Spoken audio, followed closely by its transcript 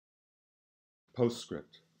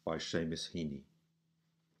Postscript by Seamus Heaney.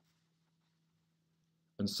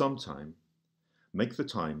 And sometime, make the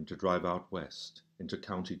time to drive out west into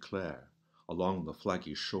County Clare along the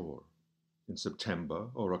flaggy shore in September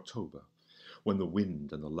or October, when the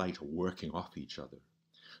wind and the light are working off each other,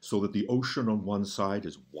 so that the ocean on one side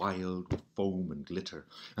is wild with foam and glitter,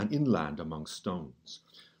 and inland among stones,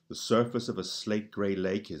 the surface of a slate-grey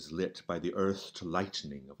lake is lit by the earth to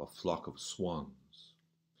lightning of a flock of swans.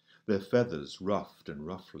 Their feathers ruffed and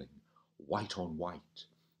ruffling, white on white,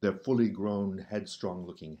 their fully grown,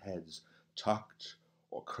 headstrong-looking heads tucked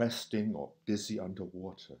or cresting or busy under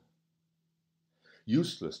water.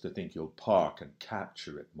 Useless to think you'll park and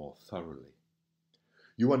capture it more thoroughly.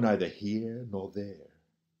 You are neither here nor there,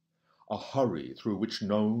 a hurry through which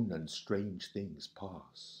known and strange things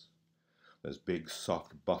pass. As big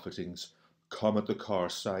soft buffetings come at the car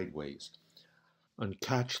sideways and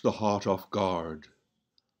catch the heart off guard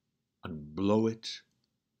and blow it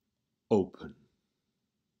open.